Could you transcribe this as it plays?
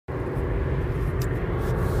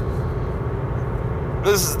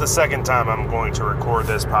This is the second time I'm going to record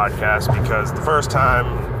this podcast because the first time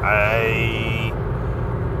I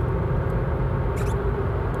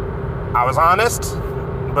was honest,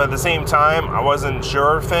 but at the same time I wasn't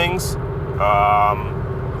sure of things, and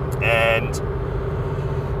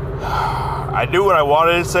I knew what I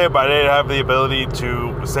wanted to say, but I didn't have the ability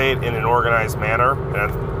to say it in an organized manner.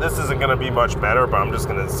 And this isn't going to be much better, but I'm just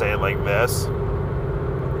going to say it like this.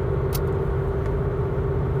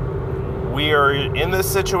 We are in this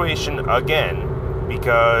situation again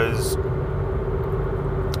because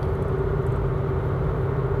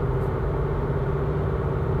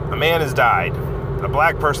a man has died. A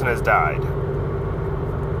black person has died.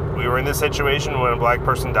 We were in this situation when a black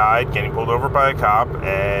person died, getting pulled over by a cop,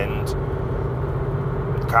 and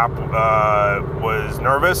the cop was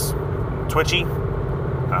nervous, twitchy,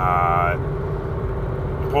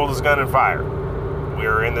 pulled his gun and fired. We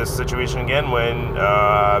were in this situation again when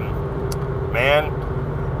man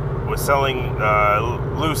was selling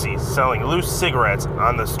loose cigarettes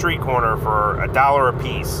on the street corner for $1 a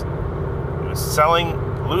piece. He was selling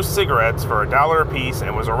loose cigarettes for $1 a piece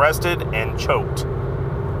and was arrested and choked,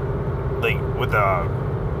 like with a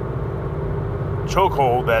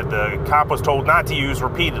chokehold that the cop was told not to use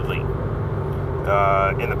repeatedly in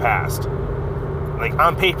the past. Like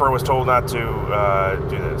on paper was told not to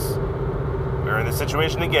do this. We're in this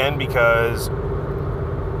situation again because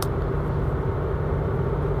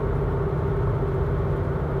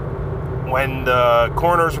when the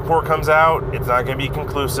coroner's report comes out, it's not going to be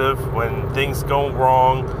conclusive. When things go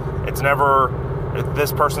wrong, it's never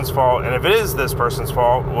this person's fault. And if it is this person's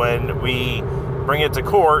fault, when we bring it to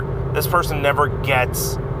court, this person never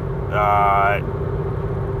gets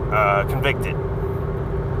convicted.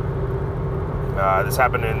 This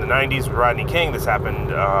happened in the 90s with Rodney King. This happened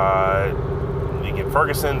in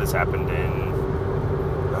Ferguson. This happened in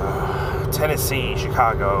Tennessee,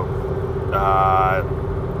 Chicago.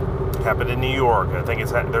 Happened in New York. I think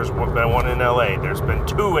there's been one in LA. There's been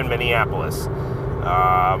 2 in Minneapolis.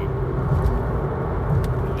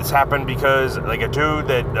 This happened because like a dude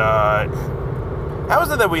that how is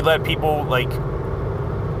it that we let people like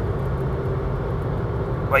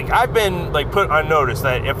I've been like put on notice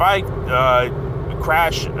that if I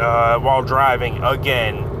crash while driving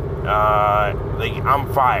again, like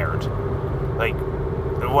I'm fired, like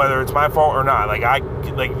whether it's my fault or not.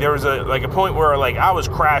 There was a point where like I was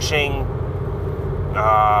crashing,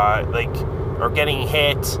 or getting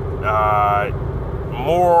hit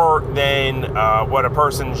more than what a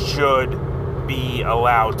person should be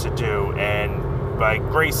allowed to do, and by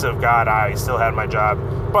grace of God, I still had my job.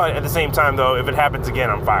 But at the same time, though, if it happens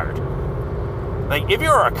again, I'm fired. Like, if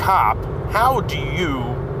you're a cop, how do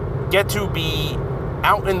you get to be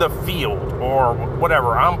out in the field or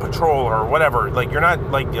whatever, on patrol or whatever? Like, you're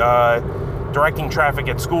not, like, directing traffic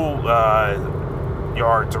at school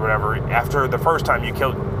yards or whatever after the first time you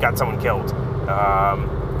got someone killed.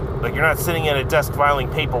 Like, you're not sitting at a desk filing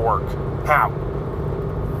paperwork. How?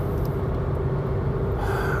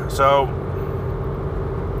 So,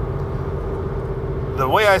 the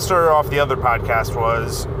way I started off the other podcast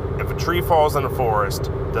was, if a tree falls in a forest,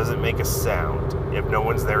 does it make a sound if no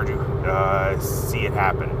one's there to see it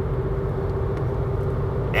happen?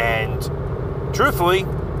 And truthfully,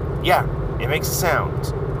 yeah, it makes a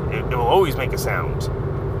sound. It will always make a sound.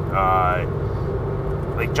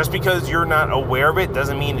 Like, just because you're not aware of it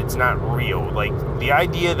doesn't mean it's not real. Like, the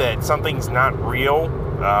idea that something's not real,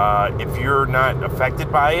 if you're not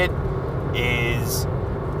affected by it, is...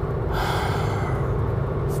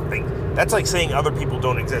 that's like saying other people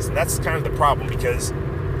don't exist. And that's kind of the problem, because,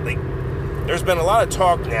 like, there's been a lot of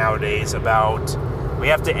talk nowadays about we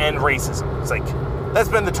have to end racism. It's like, that's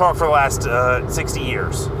been the talk for the last 60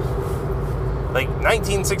 years. Like,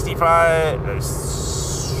 1965...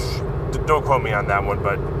 don't quote me on that one,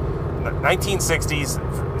 but 1960s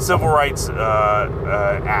Civil Rights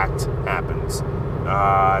Act happens.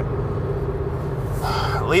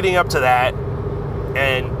 Leading up to that,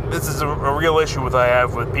 and this is a real issue I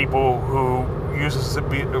have with people who use the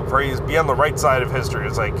phrase "be on the right side of history."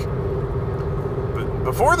 It's like,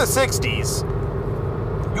 before the 60s,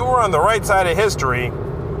 you were on the right side of history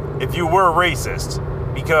if you were racist,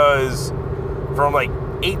 because from like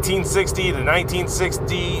 1860 to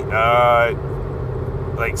 1960,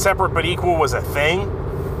 like separate but equal was a thing,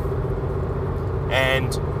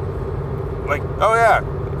 and like, oh yeah,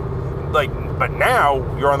 like, but now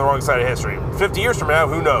you're on the wrong side of history. 50 years from now,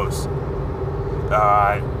 who knows?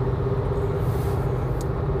 I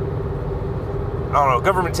don't know,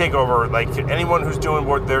 government takeover, like, anyone who's doing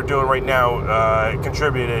what they're doing right now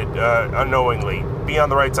contributed unknowingly. Be on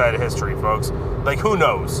the right side of history, folks. Like, who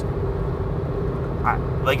knows?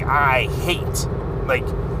 I hate, like,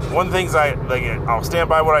 one of the things I'll stand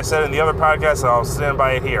by what I said in the other podcast, and I'll stand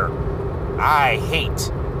by it here. I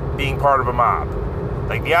hate being part of a mob.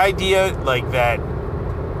 Like, the idea, like, that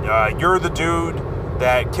you're the dude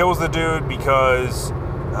that kills the dude because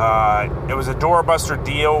it was a doorbuster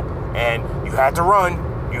deal, and you had to run.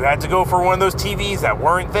 You had to go for one of those TVs that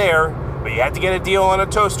weren't there, but you had to get a deal on a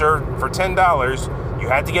toaster for $10. You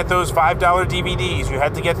had to get those $5 DVDs. You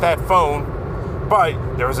had to get that phone.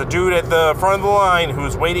 But there was a dude at the front of the line who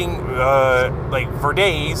was waiting for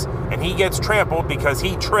days, and he gets trampled because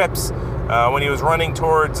he trips when he was running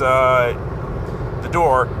towards the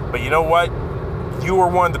door. But you know what? You were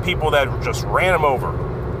one of the people that just ran him over.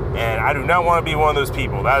 And I do not want to be one of those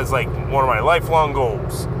people. That is like one of my lifelong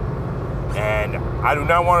goals. And I do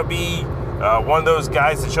not want to be one of those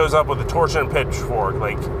guys that shows up with a torch and a pitchfork.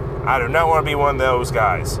 Like, I do not want to be one of those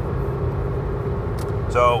guys.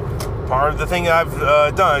 So part of the thing I've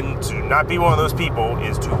done to not be one of those people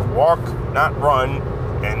is to walk, not run,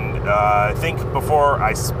 and think before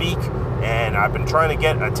I speak. And I've been trying to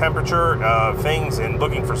get a temperature of things and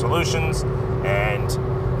looking for solutions. And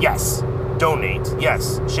yes, donate.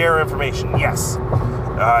 Yes, share information. Yes,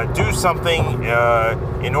 do something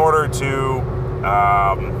in order to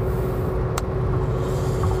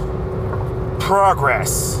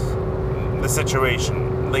progress the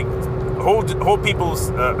situation. Like, hold people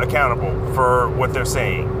accountable for what they're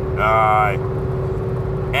saying.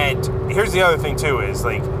 And here's the other thing too, is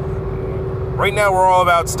like, right now we're all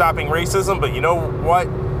about stopping racism, but you know what?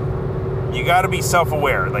 You got to be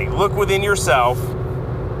self-aware. Like, look within yourself,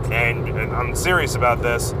 and I'm serious about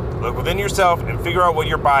this. Look within yourself and figure out what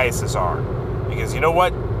your biases are. Because you know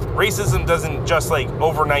what? Racism doesn't just like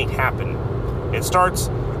overnight happen. It starts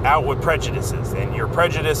out with prejudices, and your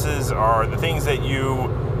prejudices are the things that you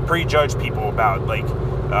prejudge people about. Like,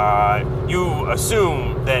 you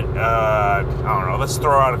assume that, I don't know, let's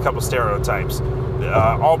throw out a couple stereotypes.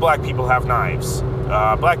 All black people have knives.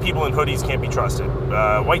 Black people in hoodies can't be trusted.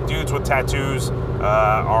 White dudes with tattoos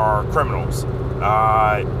are criminals.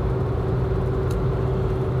 I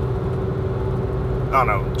don't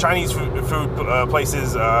know, Chinese food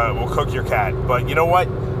places will cook your cat. But you know what?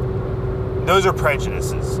 Those are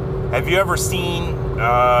prejudices. Have you ever seen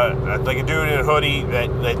like a dude in a hoodie that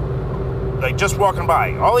like just walking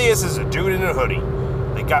by? All he is a dude in a hoodie.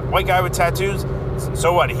 They got white guy with tattoos.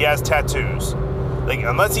 So what? He has tattoos. Like,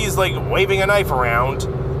 unless he's like waving a knife around,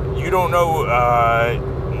 you don't know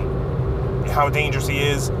how dangerous he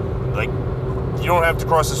is. Like, you don't have to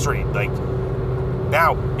cross the street. Like,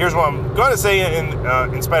 now here's what I'm gonna say.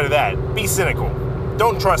 In spite of that, be cynical.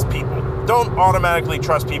 Don't trust people. Don't automatically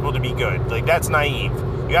trust people to be good. Like, that's naive.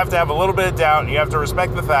 You have to have a little bit of doubt, and you have to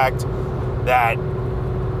respect the fact that,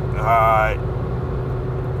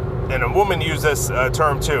 and a woman used this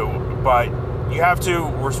term too, but you have to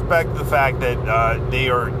respect the fact that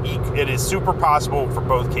it is super possible for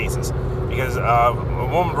both cases. Because a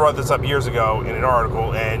woman brought this up years ago in an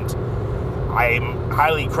article, and I'm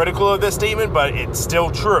highly critical of this statement, but it's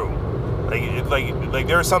still true. Like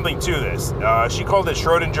there's something to this. She called it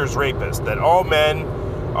Schrodinger's rapist, that all men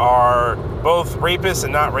are both rapists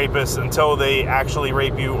and not rapists until they actually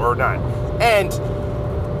rape you or not. And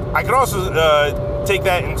I could also take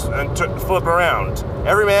that and flip it around.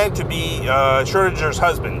 Every man could be Schrodinger's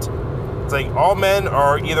husband. It's like, all men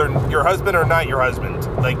are either your husband or not your husband.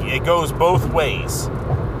 Like, it goes both ways.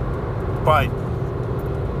 But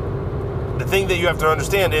the thing that you have to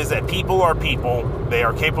understand is that people are people. They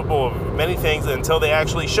are capable of many things, and until they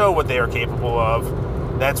actually show what they are capable of,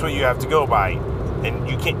 that's what you have to go by. And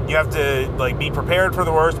you have to, like, be prepared for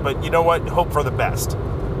the worst, but you know what? Hope for the best.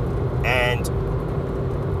 And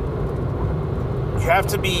you have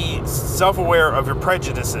to be self-aware of your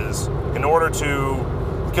prejudices in order to,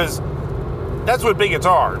 because that's what bigots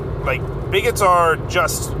are. Like, bigots are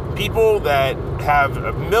just people that have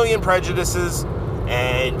a million prejudices,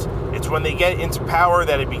 and it's when they get into power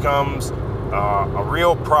that it becomes a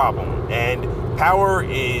real problem. And power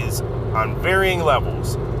is on varying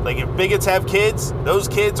levels. Like, if bigots have kids, those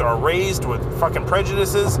kids are raised with fucking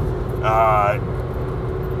prejudices, and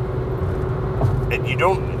they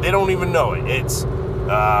don't even know it.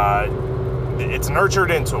 It's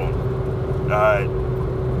nurtured into them.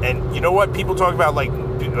 And you know what? People talk about, like,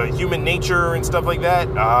 human nature and stuff like that.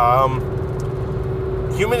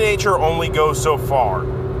 Human nature only goes so far.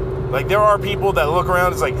 Like, there are people that look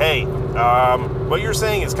around, it's like, hey, what you're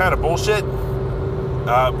saying is kind of bullshit.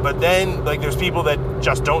 But then, like, there's people that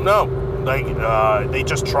just don't know. Like, they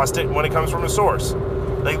just trust it when it comes from a source.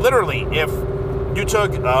 Like, literally, if you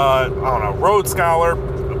took, I don't know, Rhodes Scholar,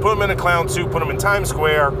 put him in a clown suit, put him in Times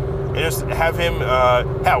Square, and just have him.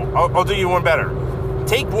 Hell, I'll do you one better.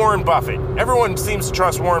 Take Warren Buffett. Everyone seems to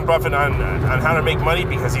trust Warren Buffett on how to make money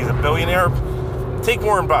because he's a billionaire. Take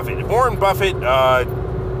Warren Buffett. If Warren Buffett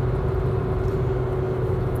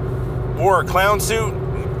wore a clown suit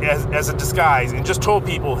as a disguise and just told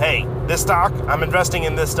people, hey, this stock, I'm investing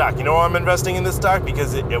in this stock. You know why I'm investing in this stock?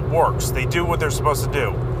 Because it works. They do what they're supposed to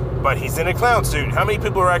do. But he's in a clown suit. How many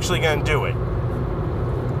people are actually going to do it?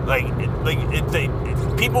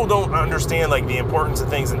 People don't understand like the importance of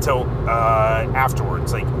things until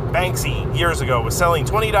afterwards. Like Banksy years ago was selling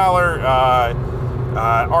 $20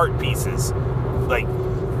 art pieces, like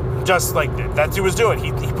just like that's what he was doing.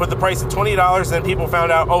 He put the price at $20, and then people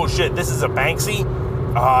found out, oh shit, this is a Banksy,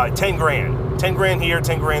 10 grand here,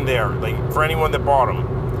 10 grand there. Like for anyone that bought them,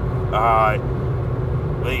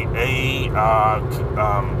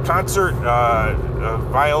 concert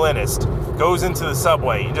violinist goes into the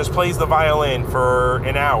subway and just plays the violin for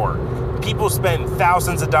an hour. People spend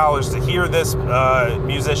thousands of dollars to hear this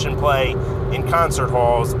musician play in concert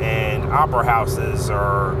halls and opera houses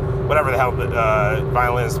or whatever the hell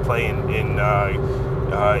violinists play in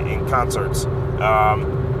concerts.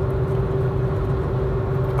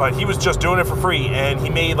 But he was just doing it for free, and he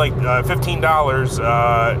made like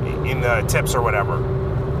 $15 in tips or whatever.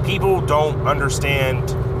 People don't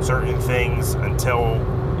understand certain things until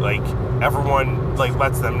like everyone like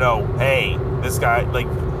lets them know, hey, this guy like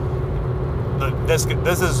this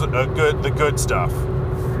is the good stuff.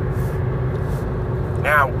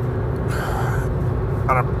 Now,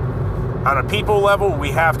 on a people level, we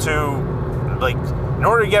have to like, in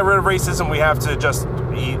order to get rid of racism, we have to just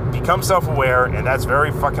become self-aware, and that's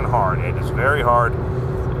very fucking hard. It is very hard.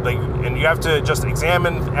 Like, and you have to just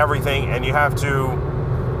examine everything, and you have to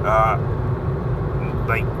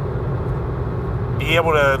like be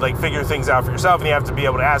able to like figure things out for yourself, and you have to be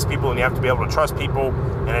able to ask people, and you have to be able to trust people,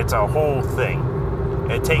 and it's a whole thing.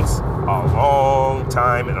 It takes a long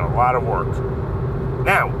time and a lot of work.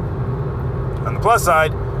 Now, on the plus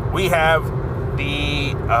side, we have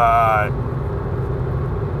the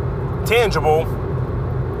tangible,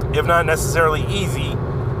 if not necessarily easy,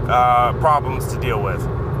 problems to deal with.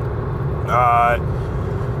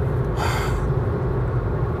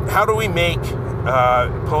 How do we make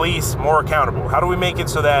police more accountable? How do we make it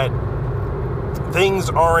so that things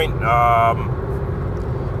aren't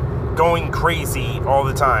going crazy all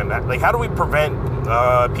the time? Like, how do we prevent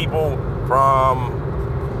people from...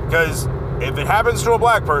 Because if it happens to a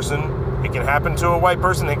black person, it can happen to a white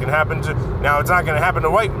person. It can happen to... Now, it's not going to happen to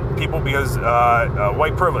white people because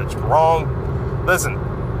white privilege. Wrong. Listen.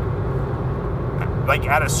 Like,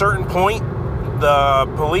 at a certain point,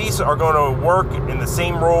 the police are going to work in the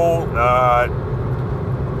same role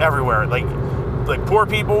everywhere. Like poor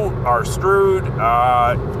people are screwed,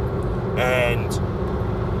 and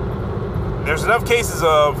there's enough cases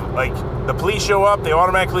of like the police show up, they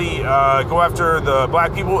automatically go after the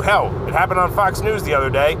black people. Hell, it happened on Fox News the other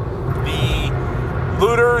day. The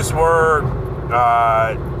looters were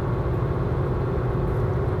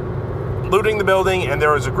looting the building, and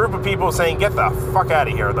there was a group of people saying, get the fuck out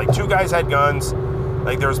of here. Like, two guys had guns,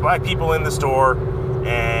 like there was black people in the store,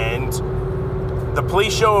 and the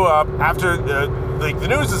police show up after the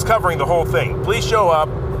news is covering the whole thing. Police show up,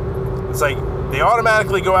 it's like they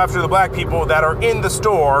automatically go after the black people that are in the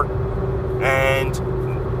store, and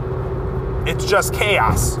it's just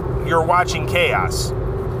chaos. You're watching chaos.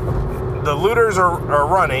 The looters are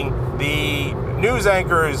running. The news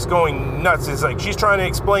anchor is going nuts. It's like she's trying to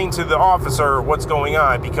explain to the officer what's going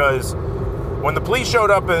on, because when the police showed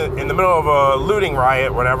up in the middle of a looting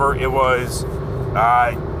riot, whatever, it was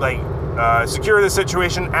secure the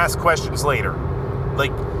situation, ask questions later.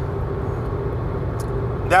 Like,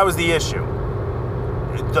 that was the issue.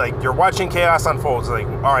 It's like, you're watching chaos unfold. It's like,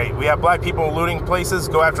 all right, we have black people looting places,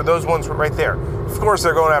 go after those ones right there. Of course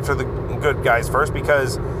they're going after the good guys first,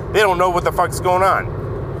 because they don't know what the fuck's going on.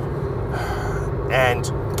 And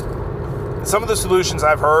some of the solutions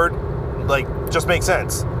I've heard, like, just make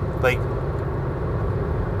sense. Like,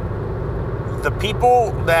 the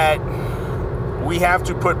people that we have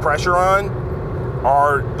to put pressure on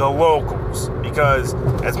are the locals, because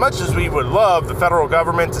as much as we would love the federal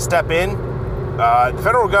government to step in, the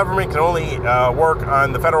federal government can only work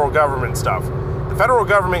on the federal government stuff. The federal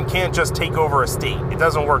government can't just take over a state. It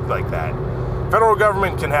doesn't work like that. Federal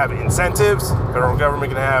government can have incentives. Federal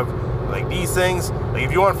government can have like these things. Like,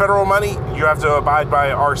 if you want federal money, you have to abide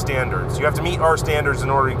by our standards. You have to meet our standards in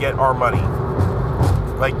order to get our money.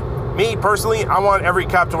 Like, me personally, I want every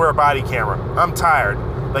cop to wear a body camera. I'm tired.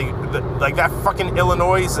 Like that fucking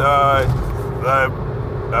Illinois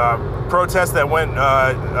protest that went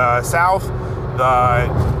south.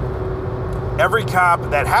 every cop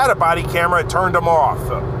that had a body camera turned them off.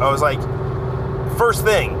 I was like, first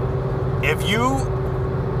thing, if you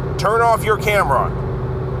turn off your camera,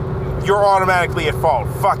 you're automatically at fault.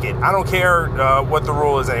 Fuck it. I don't care what the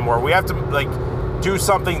rule is anymore. We have to like do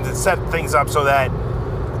something to set things up so that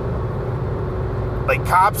like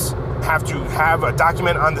cops have to have a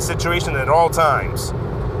document on the situation at all times.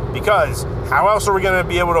 Because how else are we going to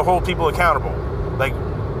be able to hold people accountable? Like,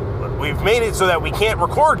 we've made it so that we can't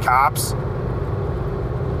record cops.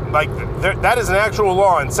 Like, that is an actual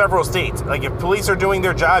law in several states. Like, if police are doing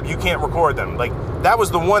their job, you can't record them. Like, that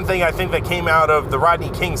was the one thing I think that came out of the Rodney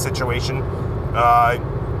King situation.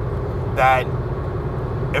 That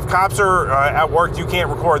if cops are at work, you can't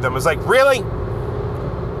record them. It's like, really?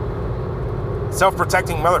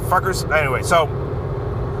 Self-protecting motherfuckers? Anyway, so...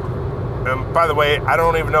 by the way, I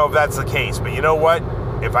don't even know if that's the case, but you know what?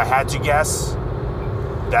 If I had to guess,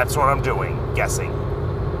 that's what I'm doing, guessing.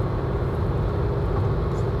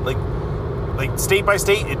 Like state by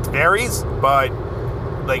state, it varies, but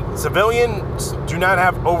like civilians do not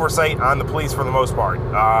have oversight on the police for the most part.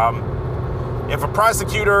 If a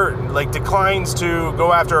prosecutor like declines to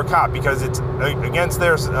go after a cop because it's against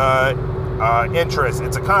their interest,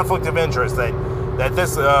 it's a conflict of interest that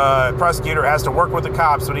this prosecutor has to work with the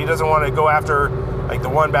cops, but he doesn't want to go after like the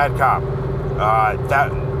one bad cop.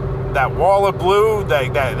 That wall of blue,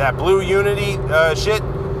 that blue unity shit.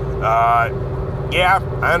 Yeah,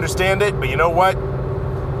 I understand it, but you know what?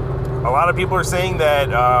 A lot of people are saying that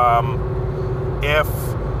if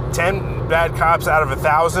 10 bad cops out of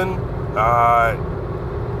 1,000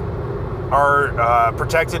 are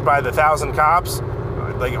protected by the 1,000 cops,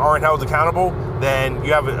 like aren't held accountable, then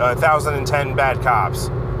you have 1,010 bad cops.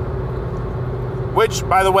 Which,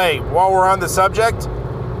 by the way, while we're on the subject,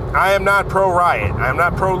 I am not pro-riot. I am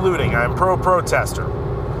not pro-looting. I am pro-protester.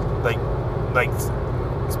 Like,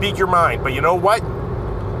 speak your mind. But you know what?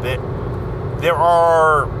 There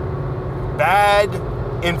are bad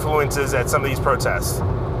influences at some of these protests.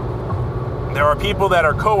 There are people that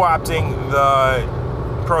are co-opting the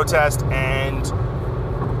protest, and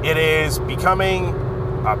it is becoming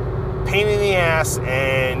a pain in the ass,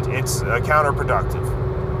 and it's counterproductive.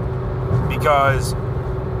 Because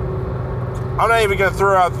I'm not even going to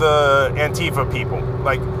throw out the Antifa people.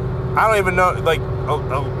 Like, I don't even know, like,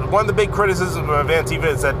 one of the big criticisms of Antifa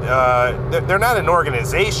is that they're not an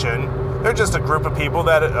organization. They're just a group of people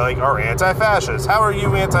that like are anti-fascist. How are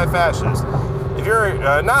you anti-fascist? If you're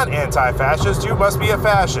not anti-fascist, you must be a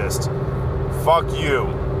fascist. Fuck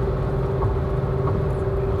you.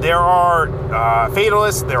 There are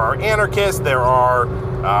fatalists, there are anarchists, there are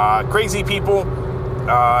crazy people.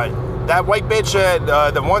 That white bitch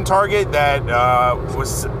at the one Target that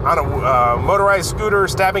was on a motorized scooter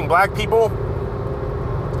stabbing black people,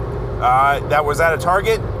 that was at a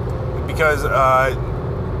Target, because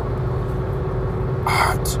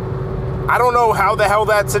I don't know how the hell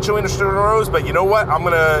that situation arose, but you know what? I'm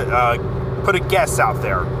going to put a guess out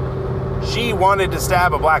there. She wanted to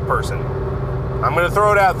stab a black person. I'm going to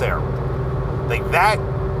throw it out there. Like, that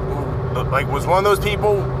like was one of those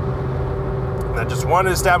people that just wanted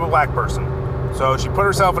to stab a black person. So she put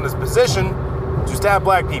herself in this position to stab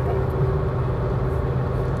black people.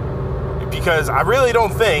 Because I really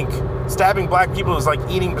don't think stabbing black people is like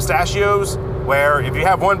eating pistachios, where if you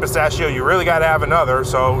have one pistachio, you really got to have another.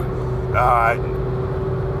 So,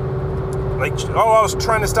 like, oh, I was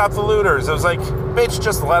trying to stop the looters. I was like, bitch,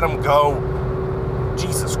 just let them go.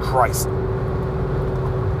 Jesus Christ.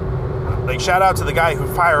 Like, shout out to the guy who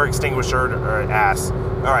fire extinguished her ass.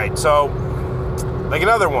 All right, so, like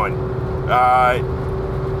another one.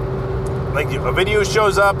 Like, a video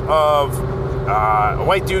shows up of a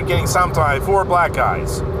white dude getting stomped by 4 black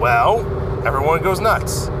guys. Well, everyone goes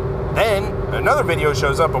nuts. Then, another video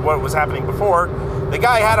shows up of what was happening before. The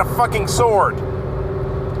guy had a fucking sword.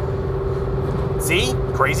 See?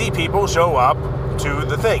 Crazy people show up to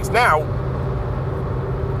the things. Now,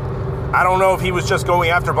 I don't know if he was just going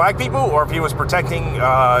after black people or if he was protecting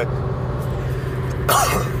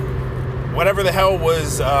whatever the hell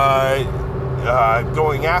was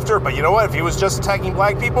going after. But you know what? If he was just attacking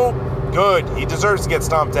black people, good. He deserves to get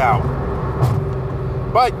stomped out.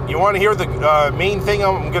 But you want to hear the main thing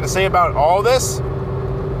I'm going to say about all this?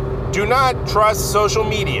 Do not trust social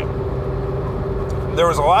media. There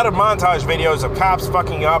was a lot of montage videos of cops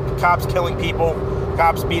fucking up, cops killing people,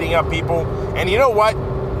 cops beating up people. And you know what?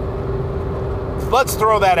 Let's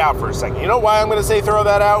throw that out for a second. You know why I'm going to say throw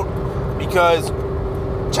that out? Because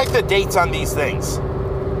check the dates on these things.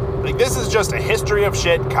 Like, this is just a history of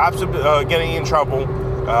shit. Cops are getting in trouble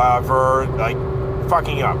for, like,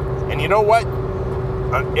 fucking up. And you know what?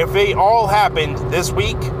 If they all happened this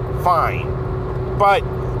week, fine. But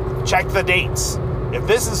check the dates. If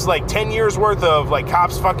this is like 10 years worth of like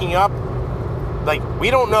cops fucking up, like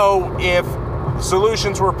we don't know if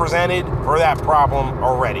solutions were presented for that problem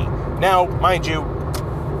already. Now, mind you,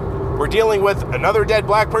 we're dealing with another dead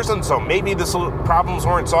black person, so maybe the problems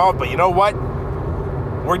weren't solved, but you know what?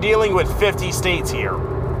 We're dealing with 50 states here.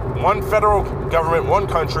 One federal government, one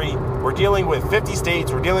country. We're dealing with 50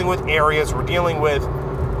 states. We're dealing with areas. We're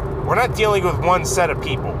not dealing with one set of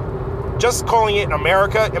people. Just calling it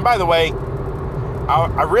America, and by the way,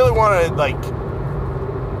 I really want to like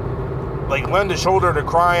lend a shoulder to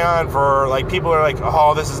cry on for like people are like,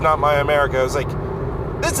 oh, this is not my America. I was like,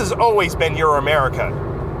 this has always been your America.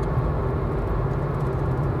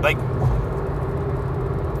 Like,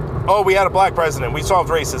 oh, we had a black president, we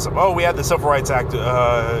solved racism. Oh, we had the Civil Rights Act,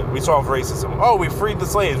 we solved racism. Oh, we freed the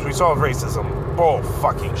slaves, we solved racism. Bull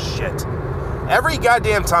fucking shit. Every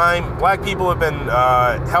goddamn time black people have been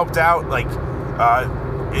helped out, like,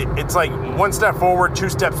 it's like one step forward, two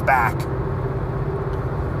steps back.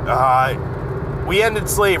 We ended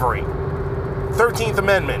slavery. 13th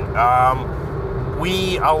Amendment.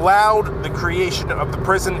 We allowed the creation of the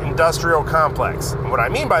prison industrial complex. And what I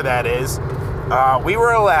mean by that is, we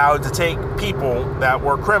were allowed to take people that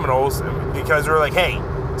were criminals because we were like, hey,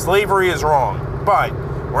 slavery is wrong. But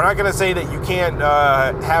we're not going to say that you can't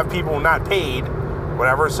have people not paid,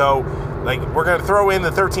 whatever. So, like, we're going to throw in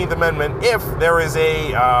the 13th Amendment if there is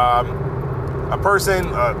a person,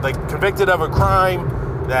 like, convicted of a crime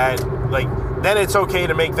that, like, then it's okay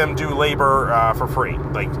to make them do labor for free.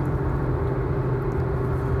 Like,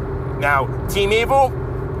 now, Team Evil,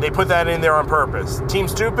 they put that in there on purpose. Team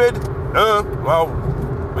Stupid, well,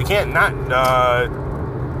 we can't not,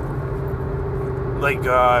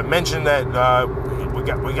 mention that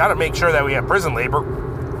we got to make sure that we have prison labor.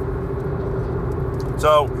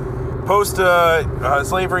 So,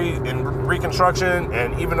 post-slavery and Reconstruction,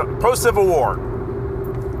 and even post-Civil War,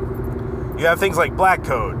 you have things like black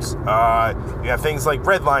codes. You have things like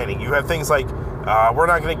redlining. You have things like, we're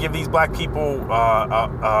not going to give these black people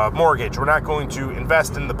a mortgage. We're not going to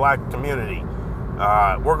invest in the black community.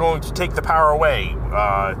 We're going to take the power away.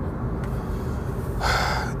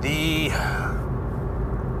 The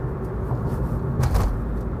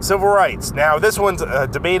civil rights. Now, this one's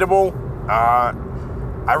debatable.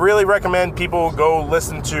 I really recommend people go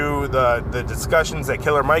listen to the discussions that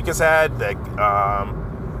Killer Mike has had, that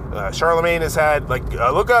Charlemagne has had. Like,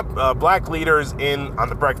 look up black leaders on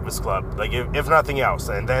the Breakfast Club, like, if nothing else,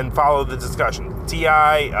 and then follow the discussion.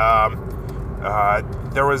 T.I.,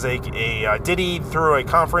 there was a Diddy through a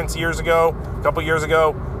conference a couple years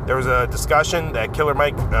ago. There was a discussion that Killer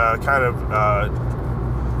Mike kind of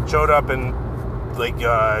showed up and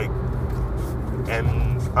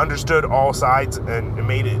and understood all sides and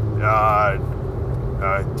made it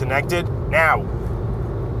connected. Now,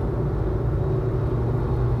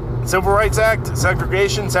 Civil Rights Act,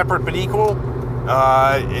 segregation, separate but equal,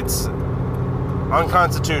 it's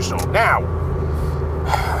unconstitutional. Now,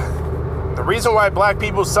 the reason why black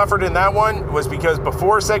people suffered in that one was because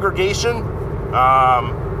before segregation,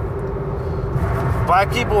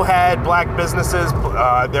 black people had black businesses.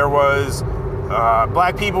 There was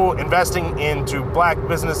black people investing into black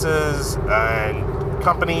businesses and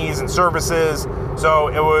companies and services. So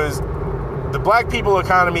it was the black people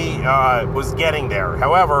economy was getting there.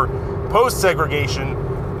 However, post-segregation,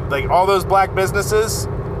 like, all those black businesses,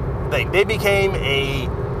 they became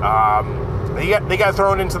they got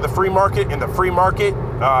thrown into the free market. In the free market,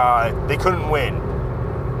 they couldn't win.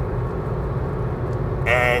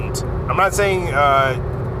 And I'm not saying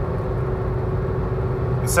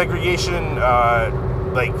segregation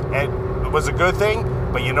was a good thing,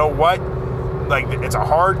 but you know what? Like, it's a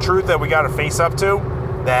hard truth that we got to face up to,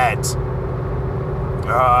 that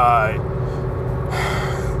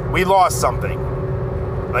we lost something.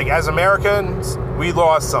 Like, as Americans, we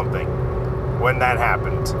lost something when that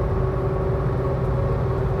happened.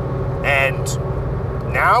 And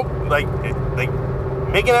now, like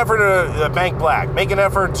make an effort to bank black. Make an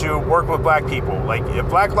effort to work with black people. Like, if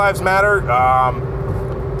Black Lives Matter,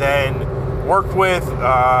 then work with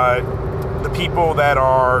the people that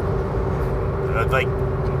are like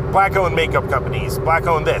black-owned makeup companies,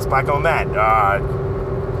 black-owned this, black-owned that.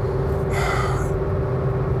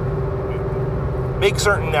 Make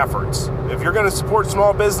certain efforts. If you're going to support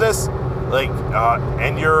small business, like,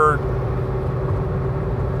 and you're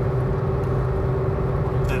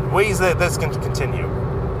the ways that this can continue.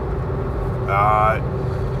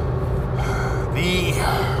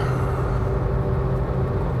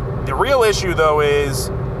 The real issue, though, is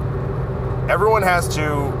everyone has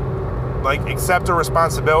to, like, accept a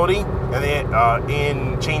responsibility and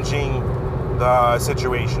in changing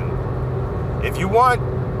situation. If you want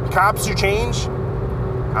cops to change,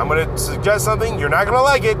 I'm going to suggest something. You're not going to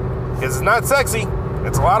like it because it's not sexy.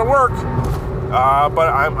 It's a lot of work. But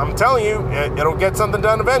I'm telling you, it'll get something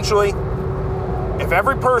done eventually. If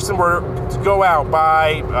every person were to go out,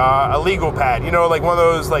 buy a legal pad, like one of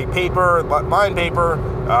those like paper, line paper,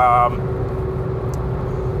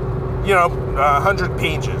 100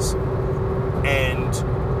 pages, and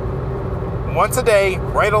once a day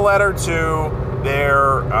write a letter to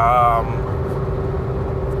their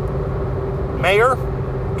mayor,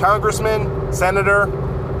 congressman, senator,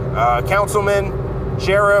 councilman,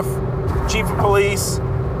 sheriff, chief of police,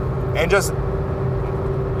 and just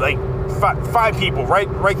like five people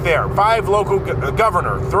right there, 5 local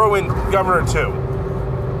governor, throw in governor too.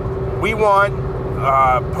 We want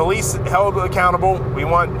police held accountable. We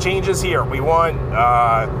want changes here. We want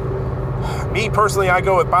me personally, I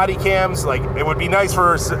go with body cams. Like, it would be nice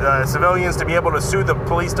for civilians to be able to sue the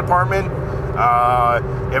police department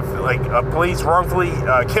if like a police wrongfully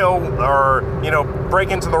kill or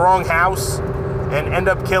break into the wrong house and end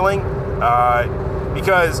up killing,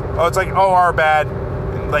 because it's like, oh, our bad,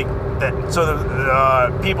 like that. So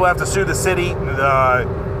the people have to sue the city.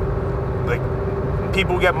 Like,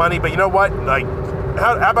 people get money, but you know what? Like,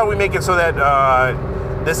 how about we make it so that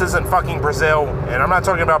this isn't fucking Brazil? And I'm not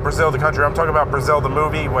talking about Brazil the country. I'm talking about Brazil the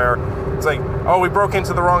movie, where it's like, oh, we broke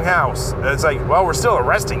into the wrong house. And it's like, well, we're still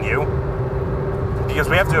arresting you because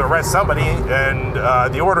we have to arrest somebody, and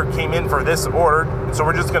the order came in for this order, so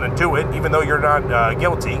we're just going to do it, even though you're not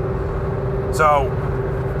guilty. So,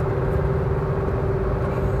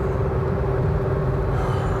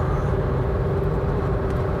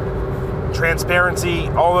 transparency,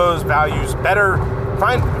 all those values, better.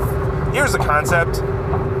 Here's the concept: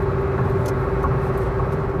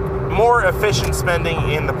 more efficient spending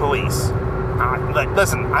in the police.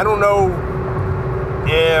 Listen, I don't know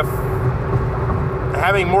if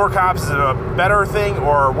having more cops is a better thing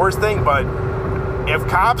or a worse thing, but if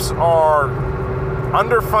cops are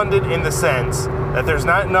underfunded in the sense that there's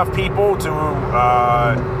not enough people to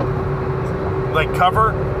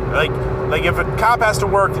cover, like if a cop has to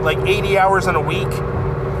work like 80 hours in a week,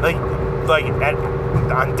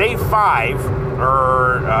 on day 5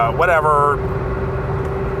 or whatever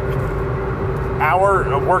hour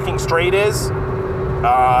of working straight is, he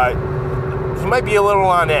might be a little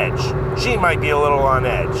on edge. She might be a little on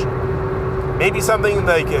edge. Maybe something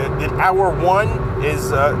like hour 1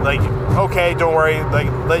 is okay, don't worry,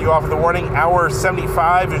 like let you off with the warning. Hour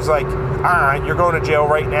 75 is like, all right, you're going to jail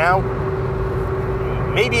right now.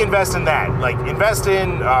 Maybe invest in that. Like, invest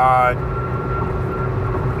in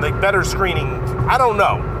better screening. I don't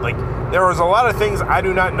know. Like, there was a lot of things I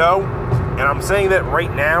do not know, and I'm saying that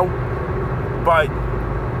right now. But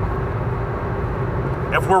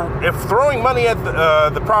if throwing money at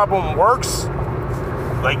the problem works,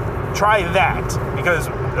 like, try that. Because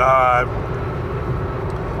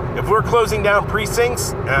if we're closing down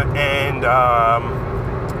precincts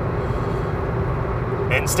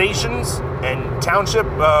and stations and township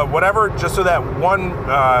whatever, just so that one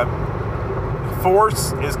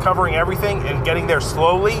force is covering everything and getting there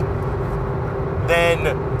slowly, then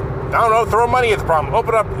I don't know, throw money at the problem.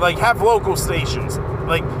 Open up, like, have local stations,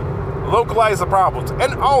 like, localize the problems,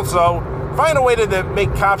 and also find a way to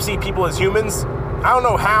make cops see people as humans. I don't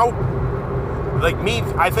know how. Like me,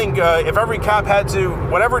 I think if every cop had to,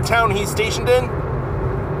 whatever town he's stationed in,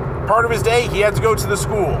 part of his day, he had to go to the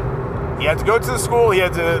school. He had to go to the school, he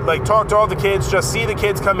had to, like, talk to all the kids, just see the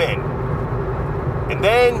kids come in. And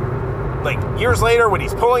then, like, years later, when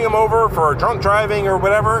he's pulling them over for drunk driving or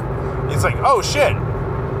whatever, he's like, oh shit,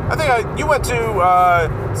 I think you went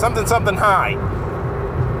to something high.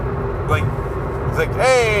 Like, it's like,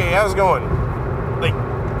 hey, how's it going? Like,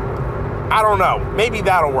 I don't know. Maybe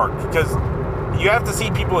that'll work, because you have to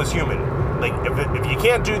see people as human. Like, if you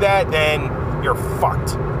can't do that, then you're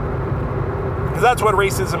fucked. Because that's what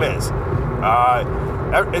racism is.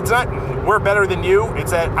 It's not we're better than you.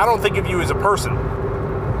 It's that I don't think of you as a person.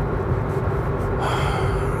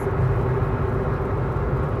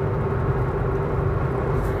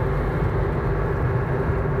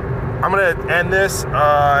 I'm going to end this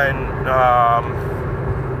on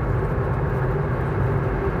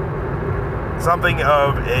something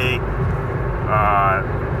of a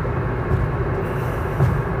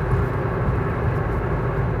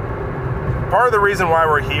part of the reason why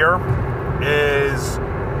we're here is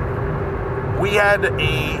we had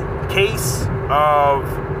a case of,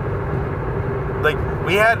 like,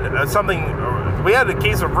 we had a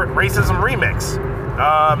case of racism remix.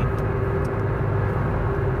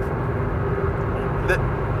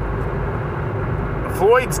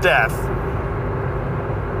 Floyd's death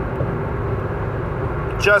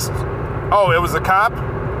just... Oh, it was a cop?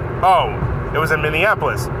 Oh, it was in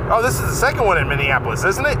Minneapolis. Oh, this is the second one in Minneapolis,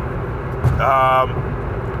 isn't it?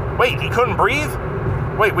 Wait, he couldn't breathe?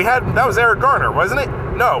 Wait, that was Eric Garner, wasn't it?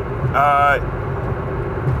 No.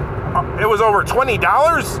 It was over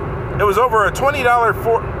 $20? It was over a $20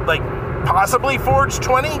 possibly forged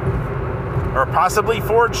 20? Or possibly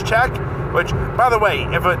forged check? Which, by the way,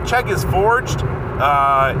 if a check is forged,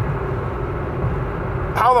 I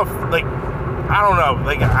don't know,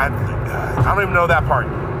 I don't even know that part.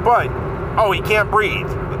 But, oh, he can't breathe.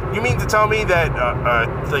 You mean to tell me that,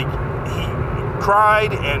 he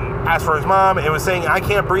cried and asked for his mom and was saying, I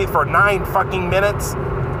can't breathe for 9 fucking minutes?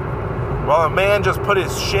 Well, a man just put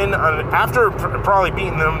his shin on, after probably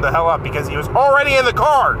beating him the hell up because he was already in the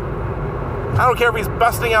car. I don't care if he's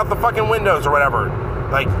busting out the fucking windows or whatever.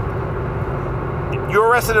 Like, you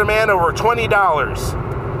arrested a man over $20.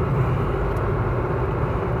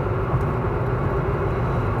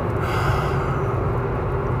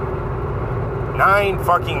 9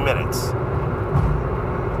 fucking minutes.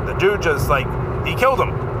 The dude just, he killed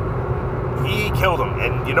him. He killed him.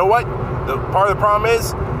 And you know what? The part of the problem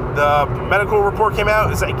is, the medical report came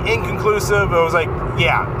out, it's inconclusive. It was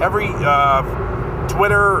every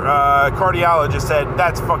Twitter cardiologist said,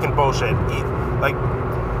 that's fucking bullshit.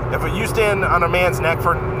 If you stand on a man's neck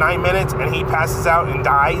for 9 minutes and he passes out and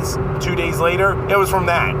dies 2 days later, it was from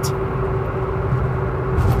that.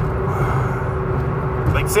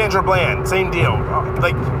 Like Sandra Bland, same deal.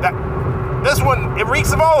 That. This one, it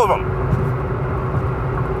reeks of all of them.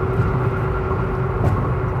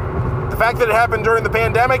 The fact that it happened during the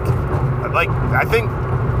pandemic, I think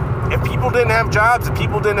if people didn't have jobs, if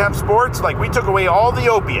people didn't have sports, we took away all the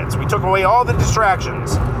opiates, we took away all the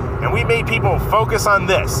distractions, and we made people focus on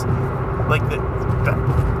this.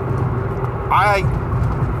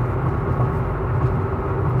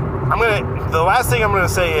 The last thing I'm gonna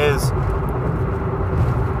say is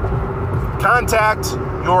contact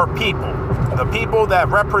your people, the people that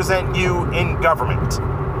represent you in government,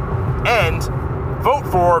 and vote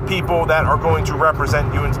for people that are going to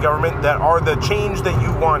represent you in government, that are the change that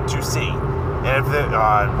you want to see. And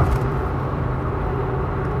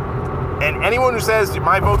and anyone who says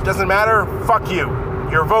my vote doesn't matter, fuck you.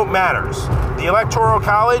 Your vote matters. The Electoral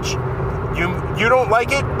College, you don't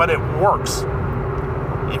like it, but it works.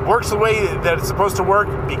 It works the way that it's supposed to work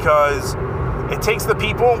because it takes the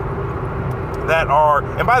people that are,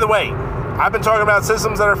 and by the way, I've been talking about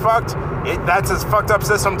systems that are fucked. That's a fucked up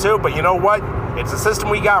system too, but you know what? It's a system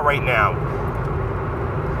we got right now.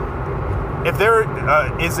 If there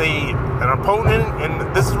is an opponent,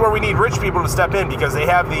 and this is where we need rich people to step in because they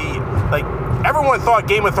have everyone thought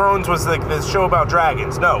Game of Thrones was this show about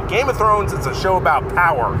dragons. No, Game of Thrones is a show about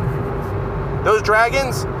power. Those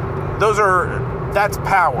dragons, that's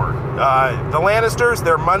power. The Lannisters,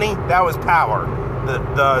 their money, that was power.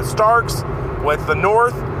 The Starks with the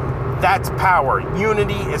North, that's power.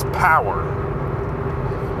 Unity is power.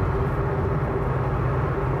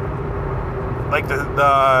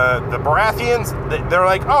 The Baratheons, they're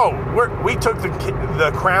like, oh, we took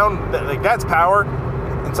the crown, that's power.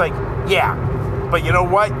 It's yeah, but you know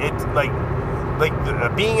what? It's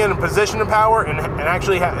being in a position of power and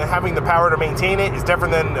actually having the power to maintain it is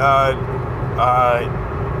different than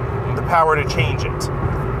the power to change it.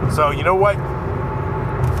 So you know what?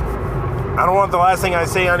 I don't want the last thing I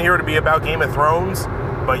say on here to be about Game of Thrones,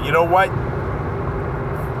 but you know what?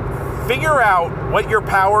 Figure out what your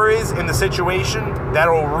power is in the situation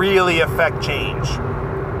that'll really affect change.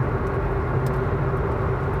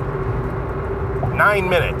 9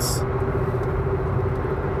 minutes.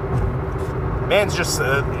 Man's just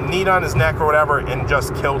kneed on his neck or whatever and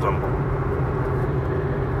just killed him.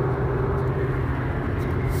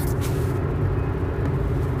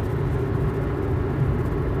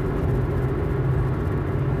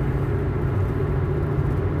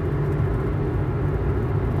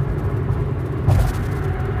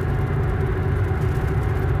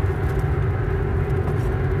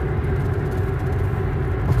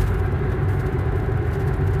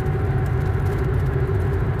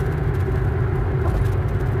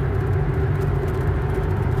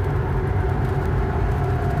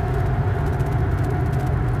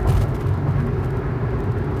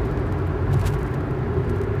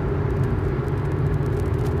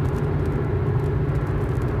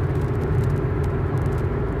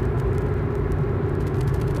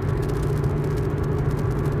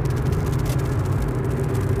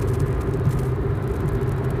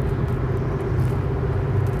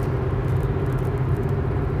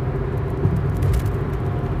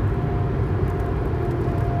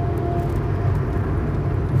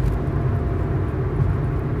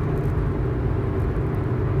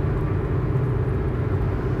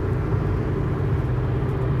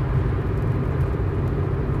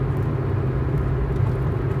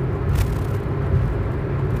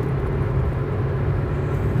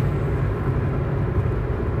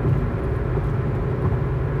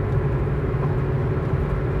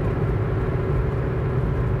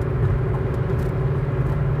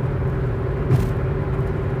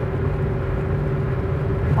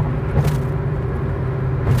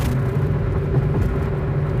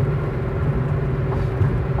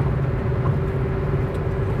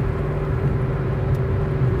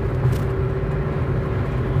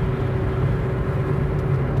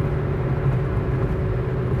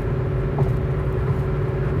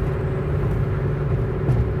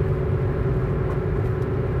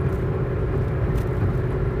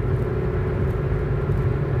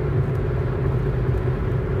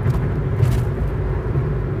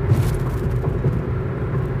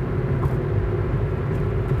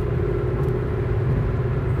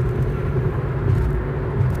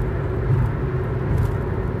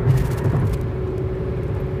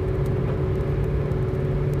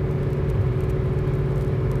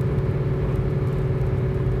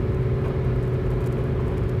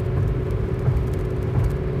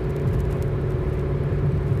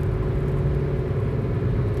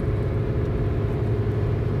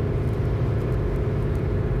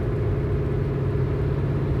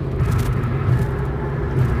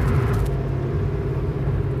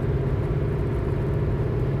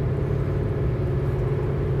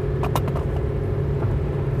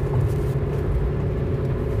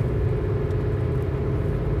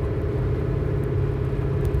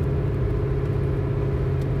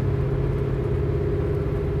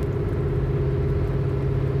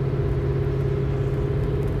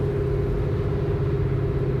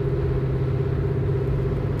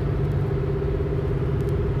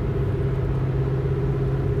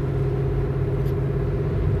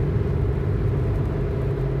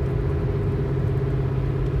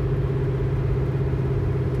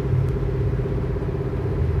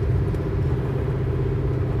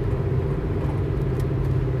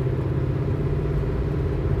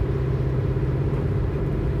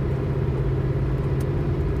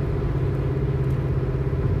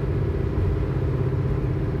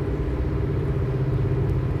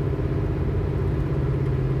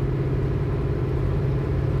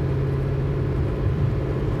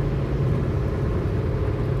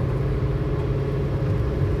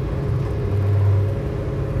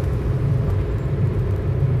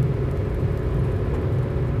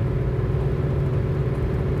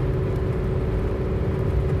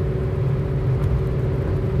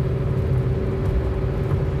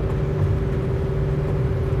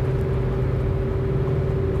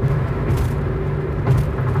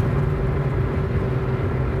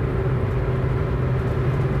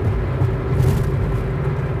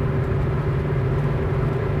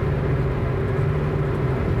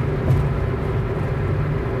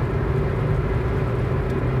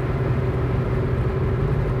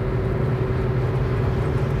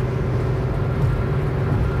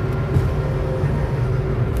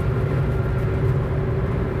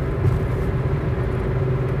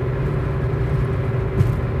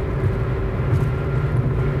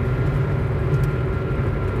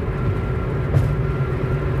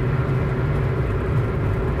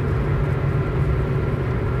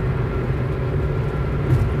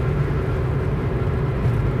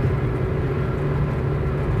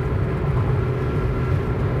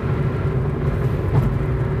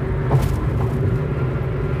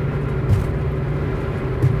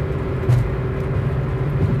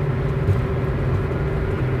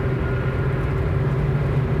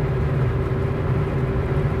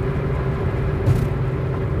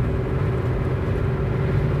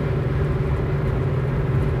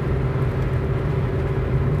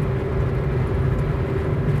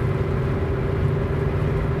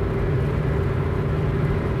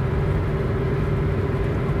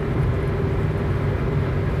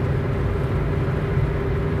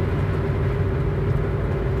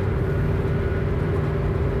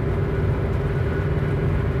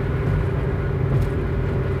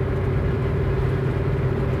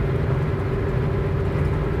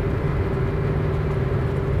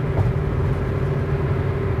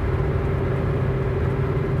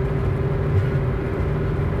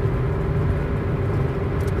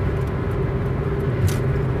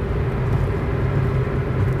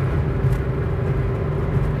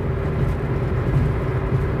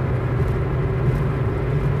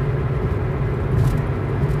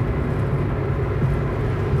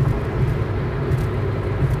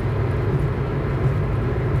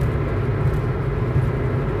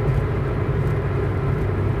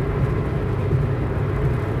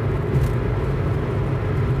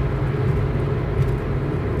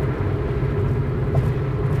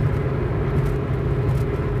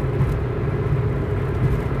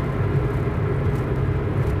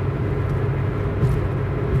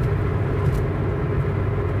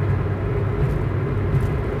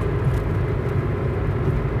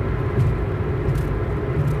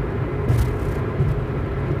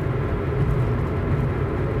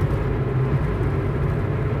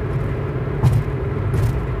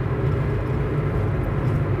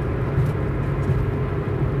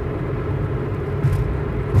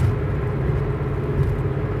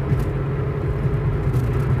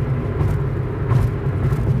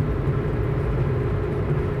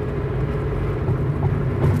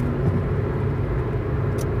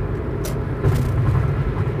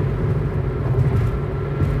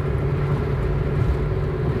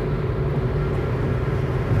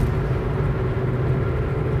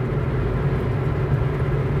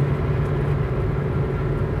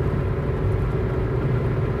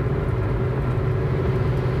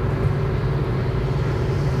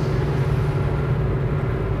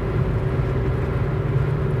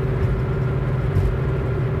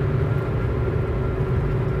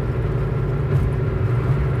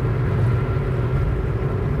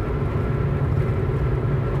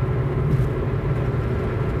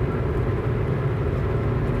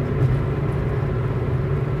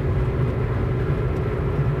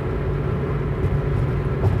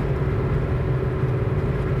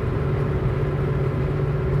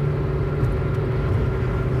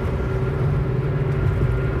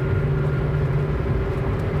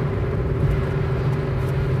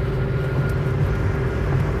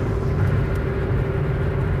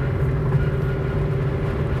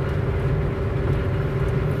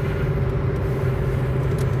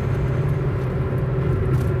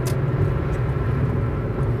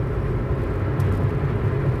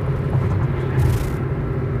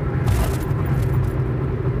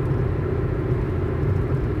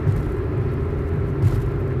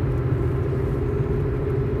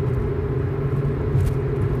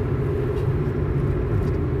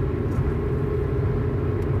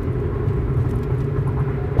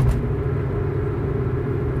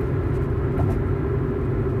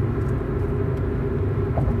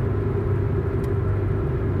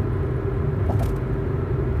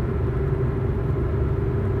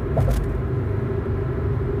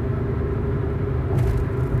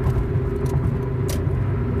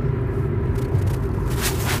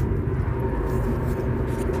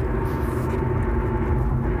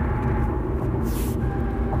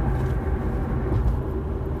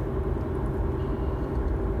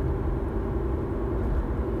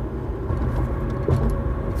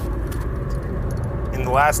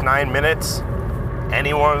 the last 9 minutes,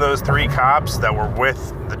 any one of those 3 cops that were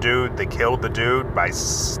with the dude that killed the dude by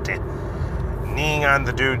kneeing on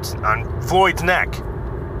Floyd's neck,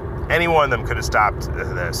 any one of them could have stopped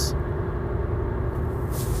this.